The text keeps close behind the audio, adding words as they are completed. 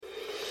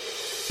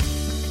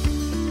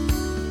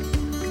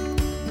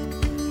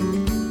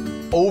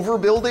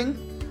Overbuilding?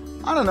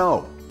 I don't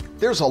know.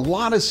 There's a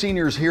lot of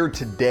seniors here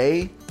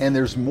today, and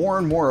there's more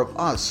and more of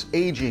us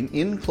aging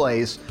in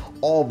place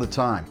all the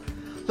time.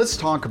 Let's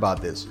talk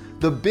about this.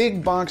 The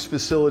big box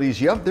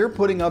facilities, yep, they're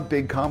putting up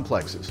big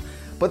complexes,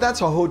 but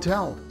that's a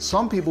hotel.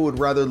 Some people would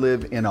rather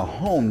live in a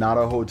home, not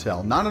a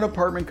hotel, not an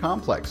apartment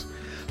complex.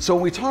 So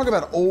when we talk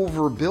about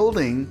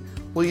overbuilding,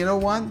 well, you know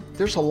what?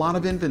 There's a lot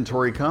of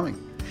inventory coming.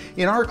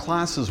 In our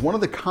classes, one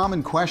of the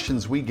common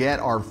questions we get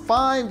are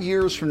 5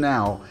 years from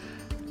now,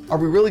 are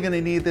we really going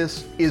to need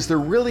this? Is there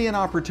really an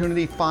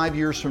opportunity 5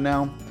 years from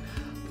now?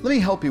 Let me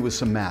help you with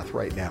some math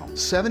right now.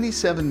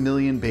 77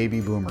 million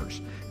baby boomers.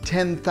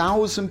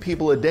 10,000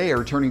 people a day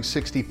are turning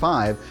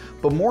 65,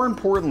 but more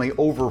importantly,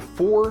 over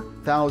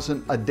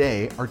 4,000 a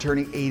day are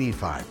turning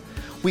 85.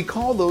 We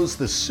call those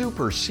the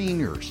super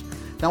seniors.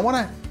 Now I want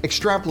to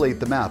extrapolate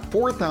the math.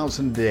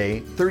 4,000 a day,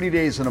 30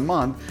 days in a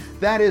month,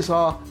 that is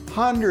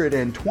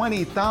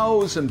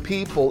 120,000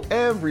 people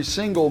every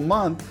single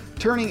month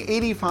turning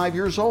 85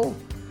 years old.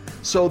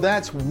 So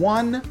that's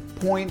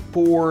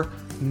 1.4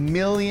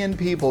 million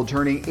people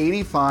turning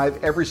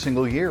 85 every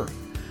single year.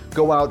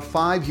 Go out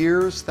 5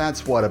 years,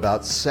 that's what,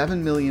 about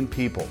 7 million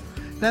people.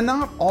 Now,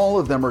 not all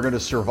of them are going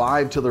to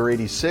survive till they're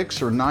 86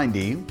 or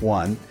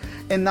 91,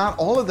 and not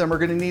all of them are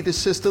going to need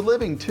assisted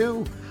living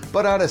too.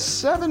 But out of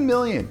 7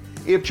 million,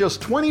 if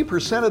just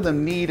 20% of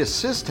them need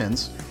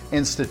assistance,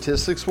 and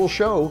statistics will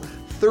show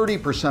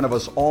 30% of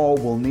us all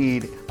will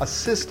need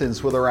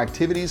assistance with our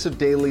activities of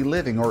daily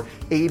living, or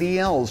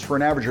ADLs, for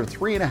an average of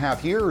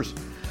 3.5 years.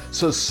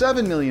 So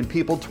 7 million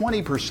people,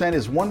 20%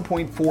 is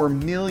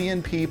 1.4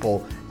 million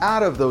people.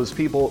 Out of those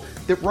people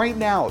that right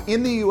now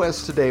in the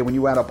US today, when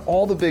you add up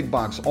all the big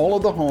box, all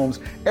of the homes,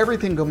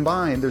 everything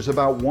combined, there's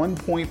about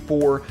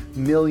 1.4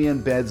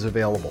 million beds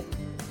available.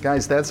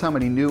 Guys, that's how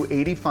many new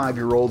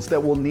 85-year-olds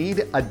that will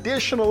need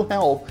additional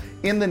help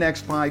in the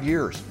next 5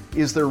 years.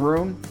 Is there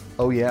room?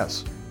 Oh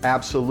yes,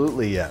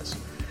 absolutely yes.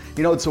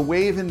 You know, it's a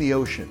wave in the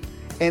ocean.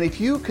 And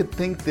if you could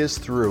think this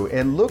through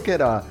and look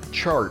at a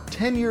chart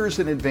 10 years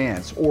in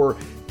advance or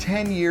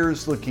 10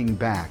 years looking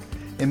back,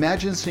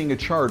 imagine seeing a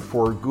chart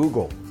for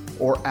Google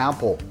or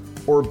Apple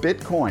or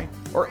Bitcoin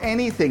or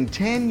anything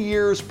 10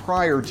 years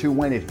prior to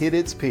when it hit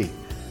its peak.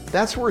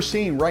 That's what we're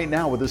seeing right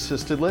now with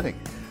assisted living.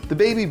 The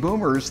baby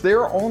boomers,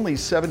 they're only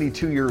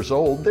 72 years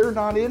old. They're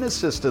not in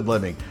assisted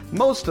living.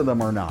 Most of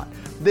them are not.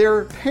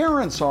 Their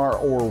parents are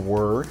or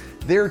were.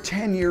 They're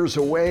 10 years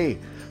away.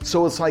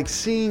 So it's like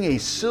seeing a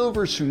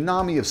silver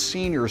tsunami of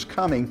seniors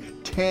coming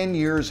 10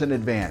 years in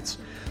advance.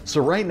 So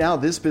right now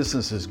this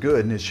business is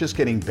good, and it's just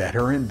getting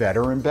better and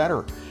better and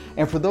better.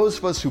 And for those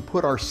of us who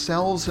put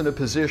ourselves in a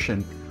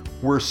position,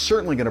 we're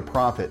certainly going to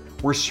profit.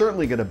 We're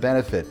certainly going to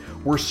benefit.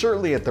 We're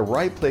certainly at the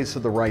right place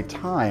at the right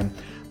time.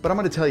 But I'm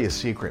going to tell you a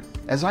secret.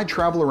 As I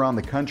travel around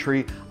the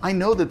country, I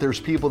know that there's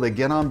people that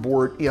get on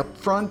board up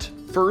front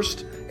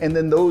first, and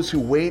then those who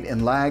wait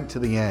and lag to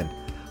the end.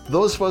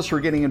 Those of us who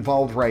are getting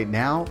involved right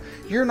now,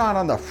 you're not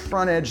on the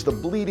front edge, the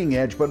bleeding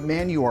edge, but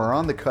man, you are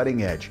on the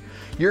cutting edge.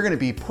 You're going to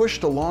be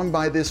pushed along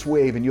by this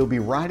wave, and you'll be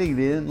riding it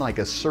in like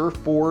a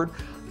surfboard,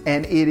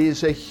 and it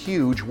is a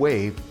huge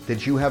wave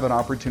that you have an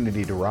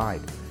opportunity to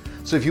ride.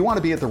 So if you want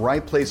to be at the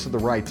right place at the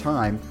right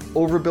time,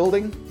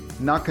 overbuilding,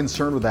 not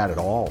concerned with that at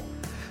all.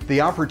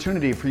 The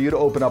opportunity for you to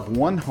open up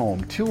 1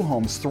 home, 2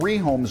 homes, 3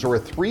 homes, or a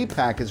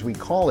 3-pack as we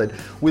call it,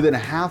 within a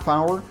half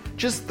hour,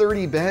 just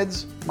 30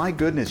 beds, my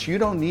goodness, you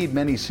don't need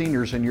many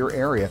seniors in your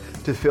area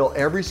to fill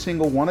every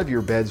single one of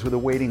your beds with a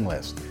waiting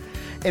list.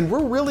 And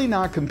we're really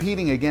not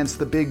competing against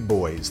the big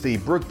boys, the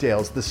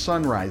Brookdales, the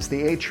Sunrise,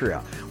 the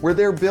Atria, where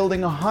they're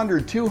building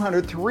 100,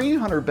 200,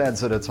 300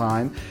 beds at a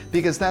time,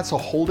 because that's a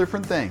whole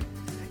different thing.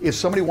 If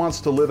somebody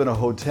wants to live in a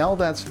hotel,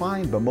 that's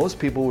fine, but most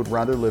people would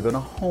rather live in a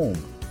home.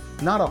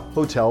 Not a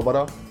hotel, but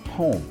a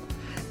home,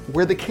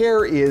 where the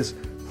care is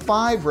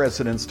 5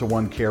 residents to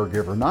 1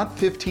 caregiver, not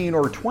 15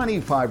 or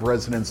 25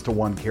 residents to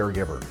 1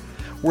 caregiver,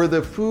 where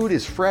the food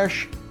is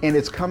fresh and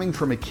it's coming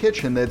from a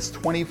kitchen that's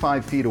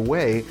 25 feet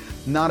away,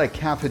 not a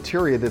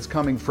cafeteria that's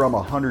coming from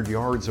 100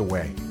 yards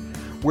away,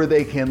 where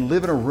they can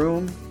live in a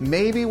room,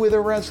 maybe with a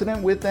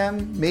resident with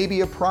them,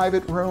 maybe a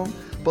private room,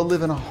 but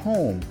live in a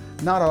home,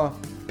 not a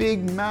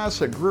big,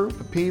 massive group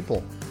of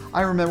people.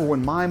 I remember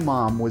when my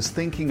mom was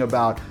thinking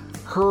about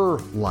her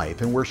life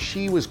and where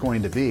she was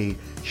going to be,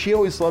 she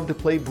always loved to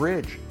play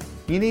bridge.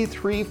 You need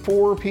 3,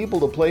 4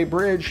 people to play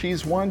bridge.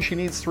 She's 1, she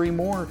needs 3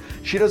 more.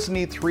 She doesn't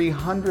need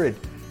 300.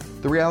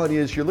 The reality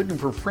is you're looking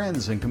for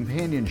friends and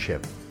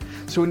companionship.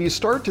 So when you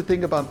start to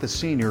think about the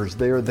seniors,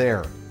 they're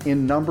there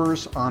in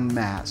numbers en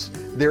masse.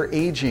 They're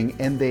aging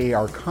and they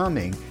are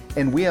coming,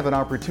 and we have an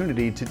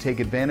opportunity to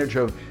take advantage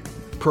of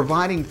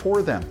providing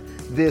for them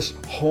this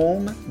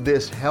home,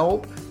 this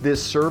help,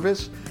 this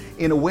service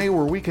in a way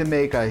where we can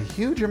make a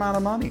huge amount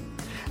of money.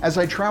 As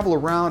I travel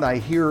around, I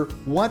hear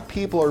what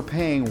people are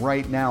paying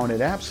right now, and it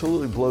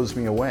absolutely blows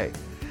me away.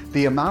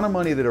 The amount of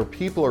money that our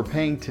people are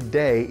paying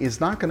today is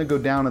not going to go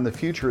down in the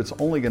future, it's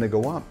only going to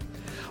go up.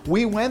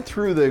 We went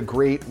through the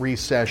Great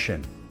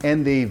Recession,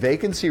 and the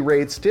vacancy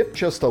rates dipped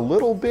just a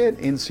little bit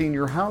in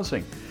senior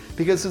housing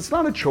because it's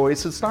not a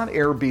choice, it's not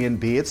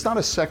Airbnb, it's not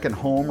a second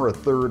home or a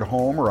third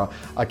home or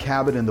a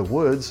cabin in the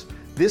woods.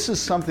 This is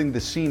something the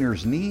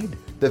seniors need,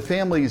 the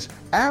families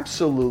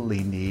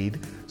absolutely need,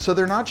 so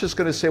they're not just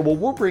going to say, well,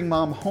 we'll bring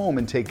mom home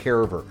and take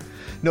care of her.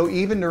 No,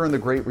 even during the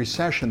Great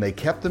Recession, they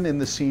kept them in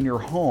the senior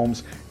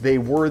homes. They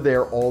were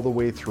there all the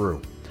way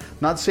through.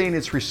 Not saying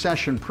it's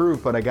recession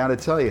proof, but I got to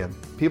tell you,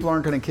 people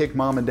aren't going to kick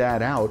mom and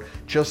dad out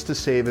just to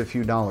save a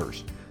few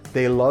dollars.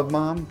 They love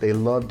mom, they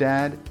love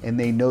dad, and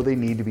they know they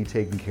need to be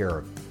taken care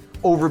of.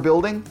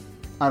 Overbuilding?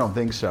 I don't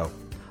think so.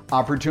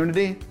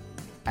 Opportunity?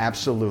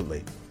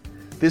 Absolutely.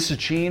 This is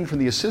Gene from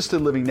the Assisted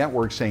Living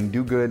Network saying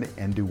do good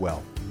and do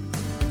well.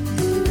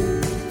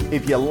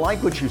 If you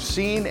like what you've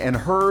seen and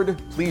heard,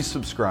 please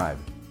subscribe.